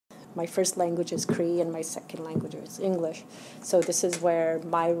my first language is Cree and my second language is English. So this is where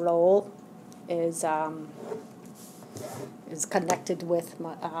my role is connected with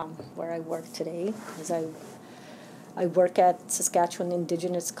where I work today. As I work at Saskatchewan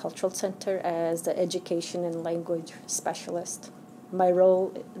Indigenous Cultural Centre as the Education and Language Specialist. My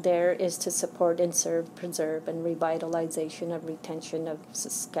role there is to support and serve, preserve, and revitalization of retention of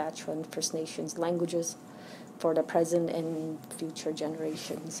Saskatchewan First Nations languages for the present and future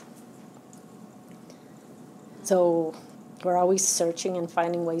generations. So we're always searching and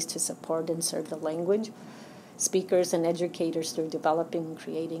finding ways to support and serve the language, speakers and educators through developing and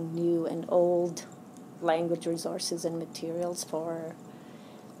creating new and old language resources and materials for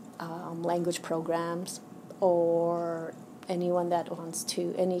language programs, or anyone that wants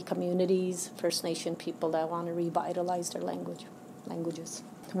to, any communities, First Nation people that want to revitalize their languages.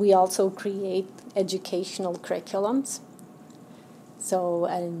 We also create educational curriculums. So,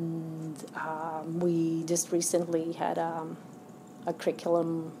 and we just recently had a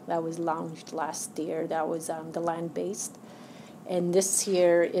curriculum that was launched last year that was the land-based. And this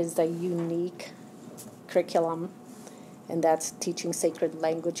year is the unique curriculum, and that's teaching sacred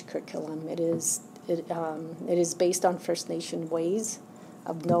language curriculum. It is based on First Nation ways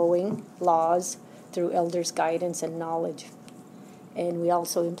of knowing laws through elders' guidance and knowledge. And we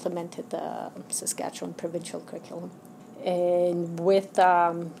also implemented the Saskatchewan provincial curriculum. And with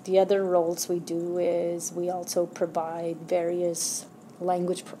the other roles we do is we also provide various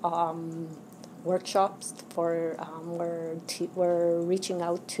language workshops for we're reaching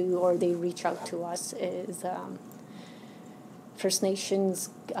out to, or they reach out to us, is First Nations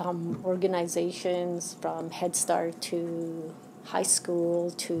organizations from Head Start to high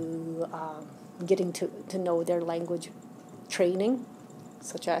school to getting to know their language training,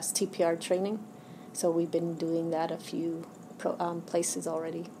 such as TPR training. So we've been doing that a few places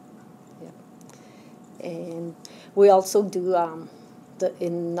already. Yeah. And we also do,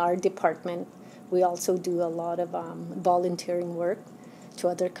 in our department, we also do a lot of volunteering work to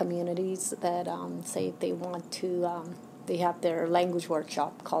other communities that say if they want to, they have their language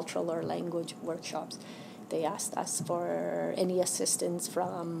workshop, cultural or language workshops. They asked us for any assistance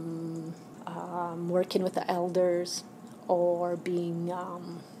from working with the elders or being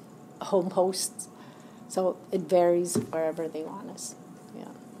home hosts. So it varies wherever they want us. Yeah.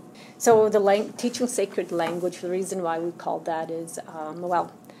 So teaching sacred language, the reason why we call that is,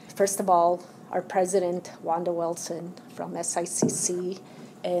 well, first of all, our president, Wanda Wilson from SICC,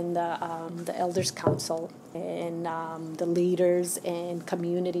 and the Elders Council, and the leaders and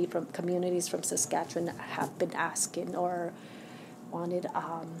communities from Saskatchewan have been asking or wanted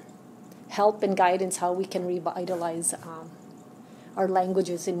help and guidance how we can revitalize our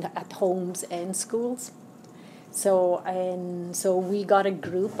languages at homes and schools. So we got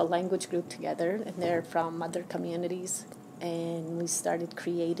a language group together, and they're from other communities, and we started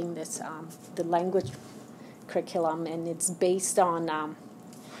creating this the language curriculum, and it's based on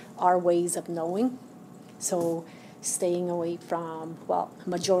our ways of knowing. So staying away from, well,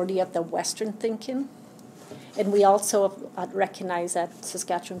 majority of the Western thinking. And we also recognize that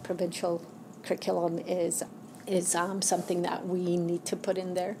Saskatchewan provincial curriculum is something that we need to put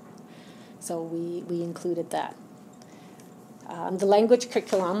in there. So we included that. The language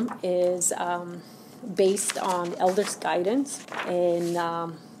curriculum is based on elders' guidance,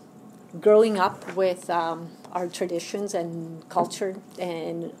 and growing up with our traditions and culture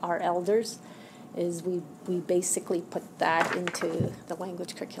and our elders is we basically put that into the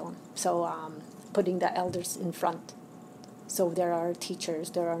language curriculum. So putting the elders in front. So there are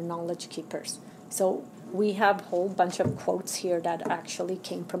teachers, there are knowledge keepers. So we have a whole bunch of quotes here that actually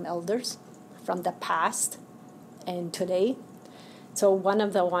came from elders from the past and today. So one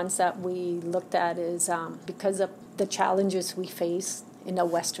of the ones that we looked at is because of the challenges we face in the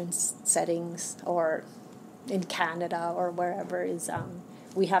Western settings or in Canada or wherever, is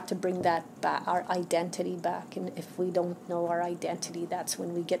we have to bring that back, our identity back. And if we don't know our identity, that's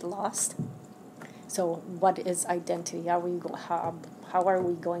when we get lost. So what is identity? How are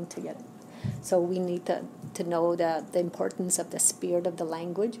we going to get it? So we need to know the importance of the spirit of the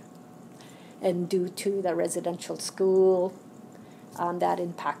language. And due to the residential school, that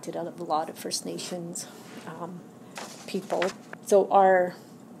impacted a lot of First Nations people. So our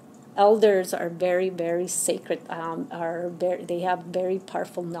elders are very, very sacred. They have very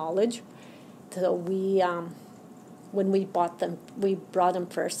powerful knowledge. So when we brought them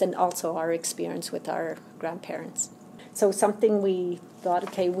first, and also our experience with our grandparents. So something we thought,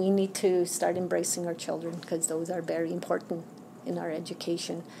 okay, we need to start embracing our children because those are very important in our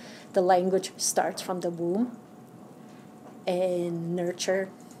education. The language starts from the womb and nurture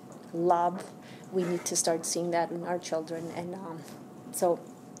love. We need to start seeing that in our children. And so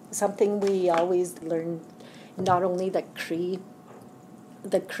something we always learn, not only the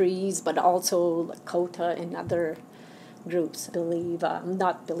Crees, but also Lakota and other groups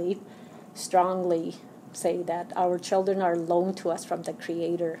strongly say that our children are loaned to us from the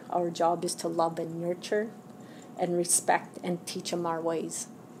Creator. Our job is to love and nurture and respect and teach them our ways.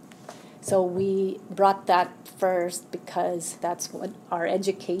 So we brought that first because that's what our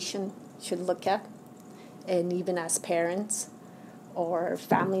education should look at. And even as parents or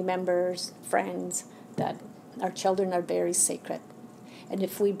family members, friends, that our children are very sacred. And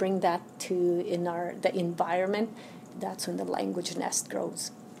if we bring that to the environment, that's when the language nest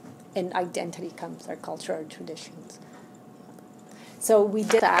grows. And identity comes, our culture, our traditions. So we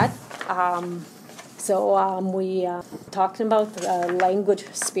did that. We talking about language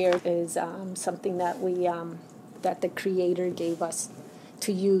spirit is something that that the Creator gave us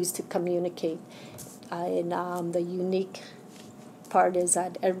to use to communicate. The unique part is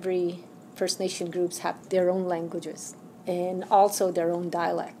that every First Nation groups have their own languages and also their own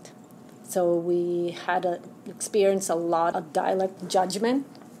dialect. So we had experienced a lot of dialect judgment,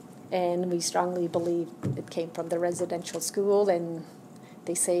 and we strongly believe it came from the residential school. And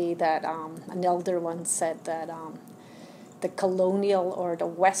they say that an elder once said that the colonial or the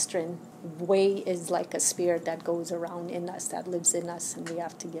Western way is like a spirit that goes around in us, that lives in us, and we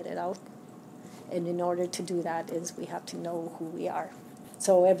have to get it out. And in order to do that is we have to know who we are.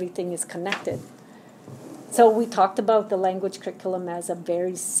 So everything is connected. So we talked about the language curriculum as a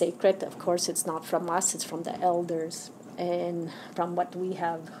very sacred. Of course, it's not from us, it's from the elders and from what we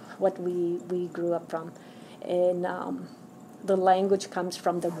grew up from. And the language comes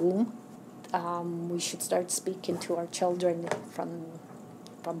from the womb. We should start speaking to our children from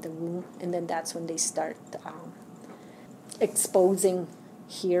the womb, and then that's when they start exposing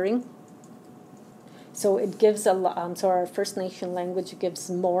hearing. So it gives so our First Nation language gives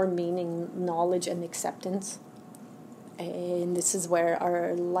more meaning, knowledge, and acceptance. And this is where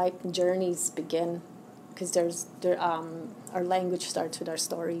our life journeys begin, because our language starts with our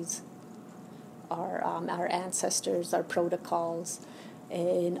stories, our ancestors, our protocols,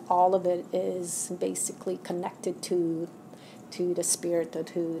 and all of it is basically connected to the spirit,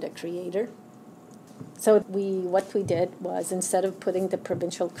 to the Creator. So what we did was, instead of putting the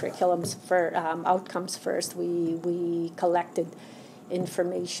provincial curriculums for outcomes first, we collected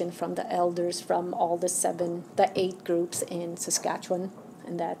information from the elders from all the 8 groups in Saskatchewan,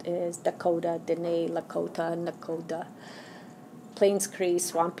 and that is Dakota, Dene, Lakota, Nakota, Plains Cree,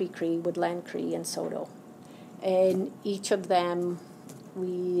 Swampy Cree, Woodland Cree, and Saulteaux. And each of them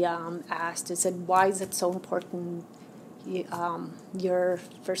we asked, why is it so important your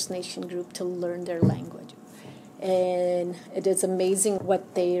First Nation group to learn their language? And it is amazing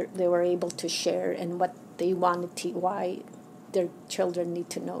what they were able to share and what they wanted to, why their children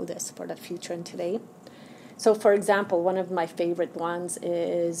need to know this for the future and today. So, for example, one of my favorite ones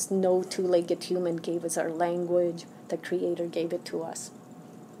is no two-legged human gave us our language, the Creator gave it to us.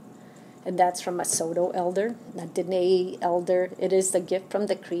 And that's from a Saulteaux elder, a Dene elder. It is the gift from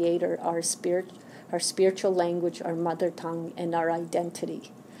the Creator, our spiritual language, our mother tongue, and our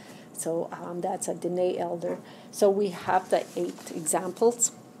identity. So that's a Dene elder. So we have the 8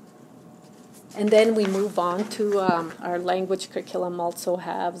 examples. And then we move on to our language curriculum also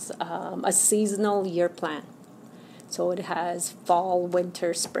has a seasonal year plan. So it has fall,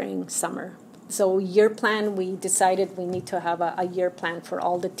 winter, spring, summer. So year plan, we decided we need to have a year plan for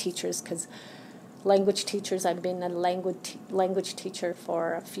all the teachers, because language teachers, I've been a language teacher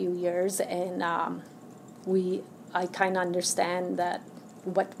for a few years, and I kind of understand that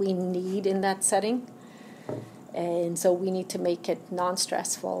what we need in that setting. And so we need to make it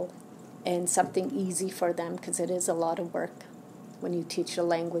non-stressful and something easy for them, because it is a lot of work when you teach a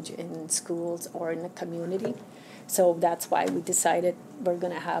language in schools or in a community. So that's why we decided we're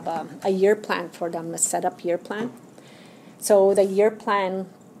going to have a year plan for them, a set-up year plan. So the year plan,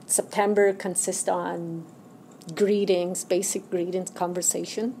 September, consists on greetings, basic greetings,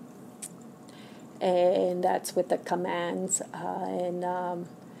 conversation. And that's with the commands.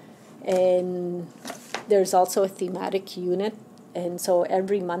 And there's also a thematic unit. And so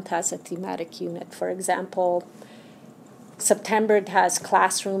every month has a thematic unit. For example, September it has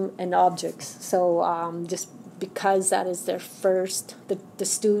classroom and objects. So just because that is their first, the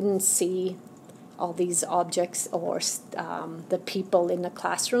students see all these objects or the people in the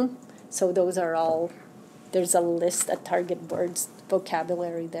classroom. So those are all, there's a list of target words,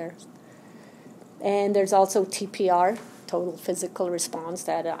 vocabulary there. And there's also TPR, total physical response,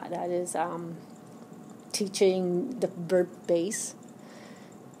 that is teaching the verb base.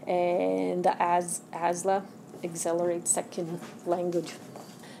 and the ASLA, Accelerate Second Language.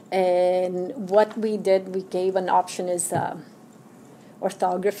 And what we did, we gave an option is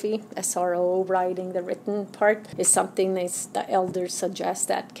orthography, SRO, writing, the written part is something the elders suggest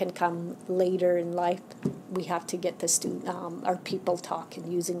that can come later in life. We have to get our people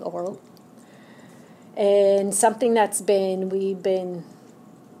talking using oral. And something we've been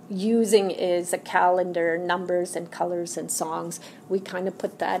using is a calendar, numbers and colors and songs. We kind of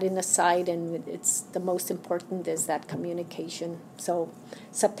put that in aside, and it's the most important is that communication. So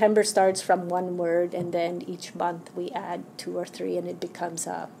September starts from one word, and then each month we add 2 or 3, and it becomes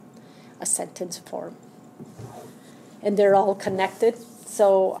a sentence form. And they're all connected.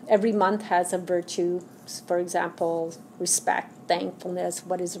 So every month has a virtue. For example, respect, thankfulness.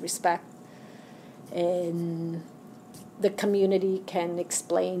 What is respect? And the community can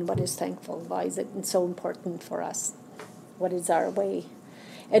explain what is thankful. Why is it so important for us? What is our way?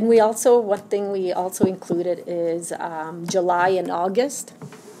 And one thing we also included is July and August,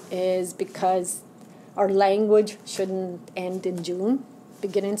 is because our language shouldn't end in June,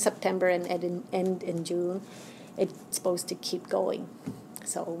 begin in September and end in June. It's supposed to keep going.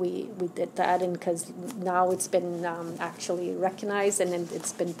 So we did that, and because now it's been actually recognized and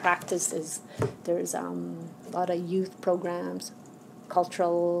it's been practiced. There's a lot of youth programs,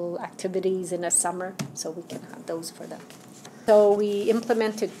 cultural activities in the summer, so we can have those for them. So we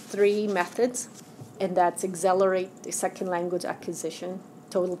implemented 3 methods, and that's Accelerate the Second Language Acquisition,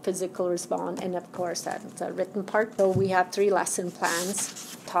 Total Physical Response, and of course that's the written part. So we have 3 lesson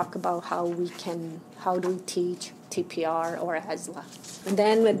plans, talk about how do we teach TPR or ASLA. And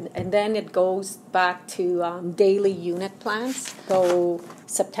then it goes back to daily unit plans. So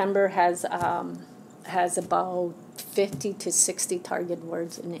September has about 50 to 60 target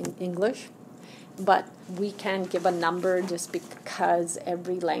words in English, but we can't give a number just because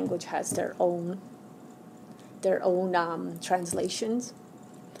every language has their own translations.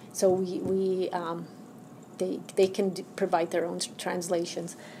 So they can provide their own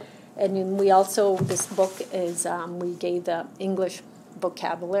translations. And we also, this book is, we gave the English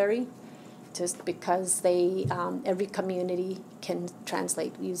vocabulary just because every community can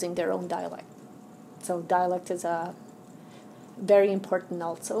translate using their own dialect. So dialect is very important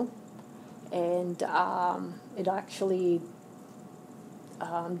also. And it actually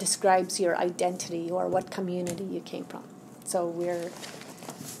describes your identity or what community you came from. So we're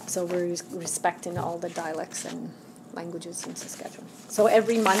respecting all the dialects and languages in Saskatchewan. So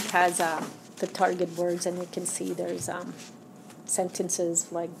every month has the target words, and you can see there's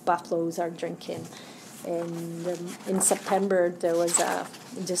sentences like buffaloes are drinking. And in September there was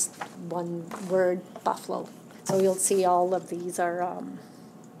just one word, buffalo. So you'll see all of these are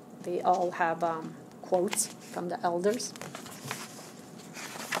they all have quotes from the elders.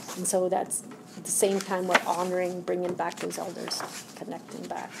 And so that's at the same time we're honoring, bringing back those elders, connecting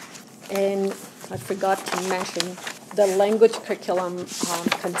back. And I forgot to mention, the language curriculum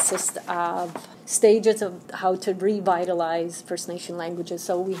consists of stages of how to revitalize First Nation languages.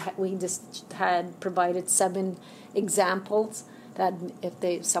 So we just had provided 7 examples that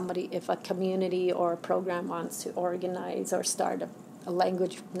if a community or a program wants to organize or start a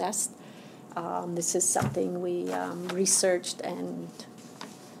language nest, this is something we researched and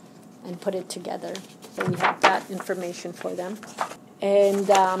put it together. So we have that information for them. And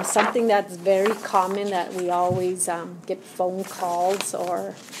something that's very common that we always get phone calls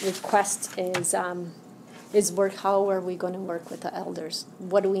or requests is how are we going to work with the elders?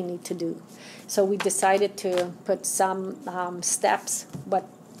 What do we need to do? So we decided to put some steps, what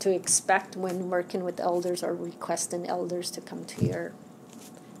to expect when working with elders or requesting elders to come to your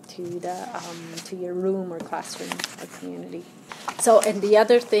room or classroom or community. So, and the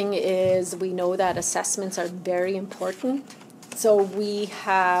other thing is we know that assessments are very important. So we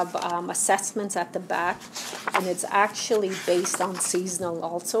have assessments at the back, and it's actually based on seasonal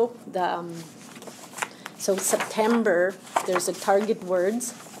also. So September, there's a target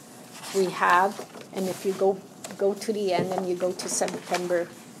words we have, and if you go to the end and you go to September,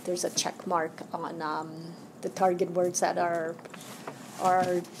 there's a check mark on the target words that are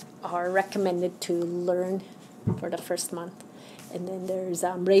recommended to learn for the first month. And then there's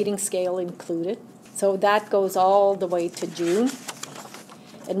rating scale included. So that goes all the way to June.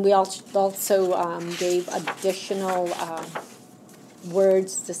 And we also gave additional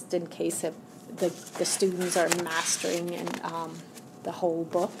words just in case if the students are mastering the whole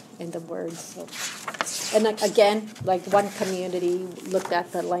book and the words. So. And again, like one community looked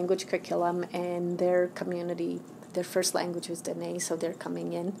at the language curriculum, and their community, their first language was Dene, so they're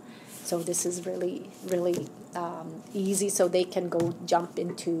coming in. So this is really, really easy, so they can go jump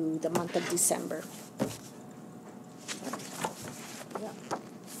into the month of December. Yeah.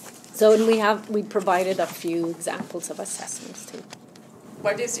 So and we provided a few examples of assessments too.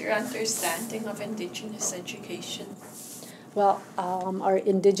 What is your understanding of Indigenous education? Well, our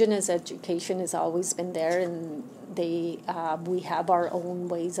Indigenous education has always been there, and we have our own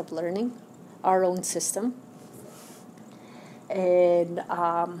ways of learning, our own system, and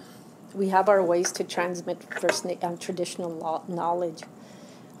we have our ways to transmit traditional knowledge,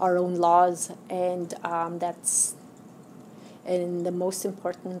 our own laws, and the most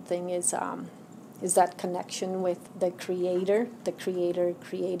important thing is that connection with the Creator. The Creator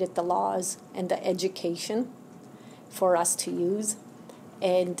created the laws and the education for us to use,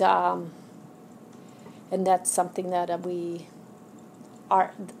 and that's something that we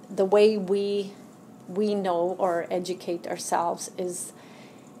are. The way we know or educate ourselves is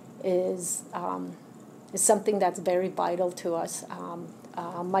something that's very vital to us.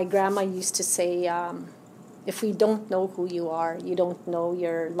 My grandma used to say, if we don't know who you are, you don't know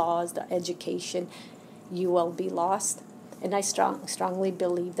your laws, the education, you will be lost. And I strongly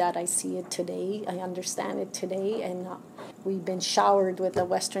believe that. I see it today. I understand it today. And we've been showered with a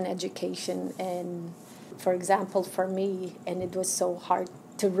Western education. And, for example, for me, and it was so hard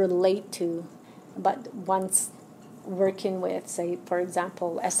to relate to, but once working with, say, for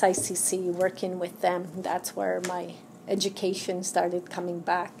example, SICC, working with them, that's where my education started coming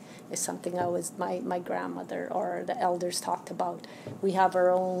back. Is something my grandmother or the elders talked about. We have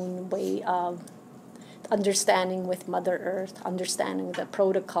our own way of understanding with Mother Earth, understanding the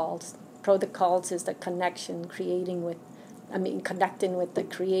protocols. Protocols is the connection, connecting with the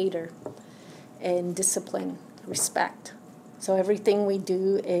Creator, and discipline, respect. So everything we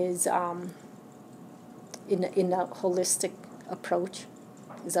do is in a holistic approach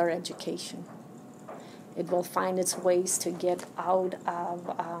is our education. It will find its ways to get out of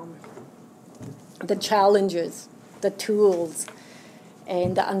the challenges, the tools,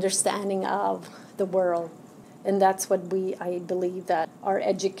 and the understanding of the world. And that's what I believe that our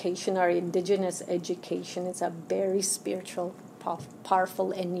education, our Indigenous education, is a very spiritual,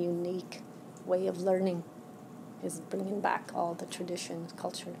 powerful, and unique way of learning, is bringing back all the traditions,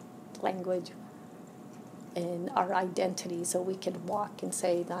 culture, language, and our identity, so we can walk and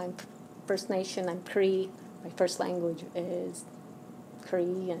say, I'm First Nation, I'm Cree, my first language is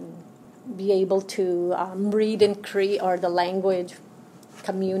Cree, and be able to read in Cree or the language,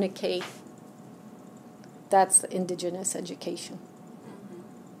 communicate. That's Indigenous education.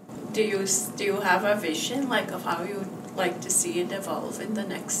 Do you have a vision, like, of how you would like to see it evolve in the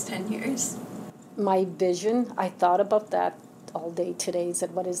next 10 years? My vision, I thought about that all day today,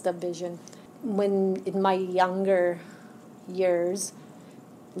 said, what is the vision? When in my younger years,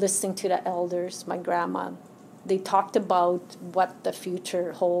 listening to the elders, my grandma, they talked about what the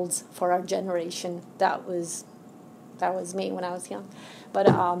future holds for our generation. That was me when I was young. But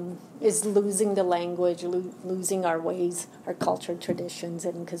is losing the language, losing our ways, our culture, traditions,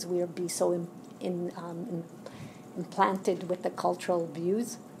 and because we are so implanted with the cultural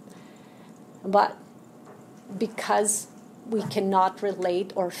views. But because we cannot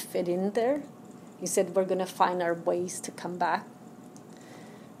relate or fit in there, he said we're going to find our ways to come back.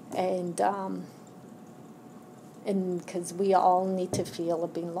 And because we all need to feel a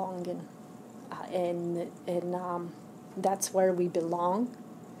belonging, and that's where we belong.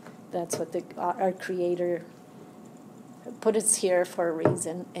 That's what our Creator put us here for a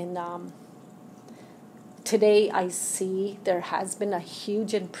reason. And today I see there has been a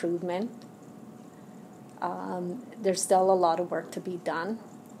huge improvement. There's still a lot of work to be done,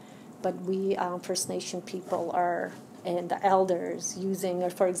 but we First Nation people and the elders using,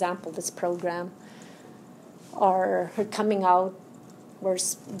 for example, this program, are coming out.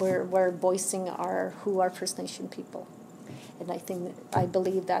 We're voicing who are First Nation people, and I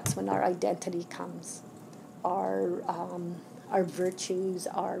believe that's when our identity comes, our virtues,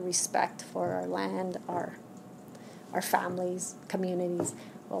 our respect for our land, our families, communities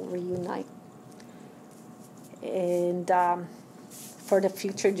will reunite, and for the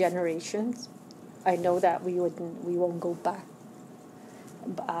future generations, I know that we won't go back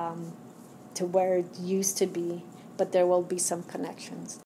to where it used to be, but there will be some connections.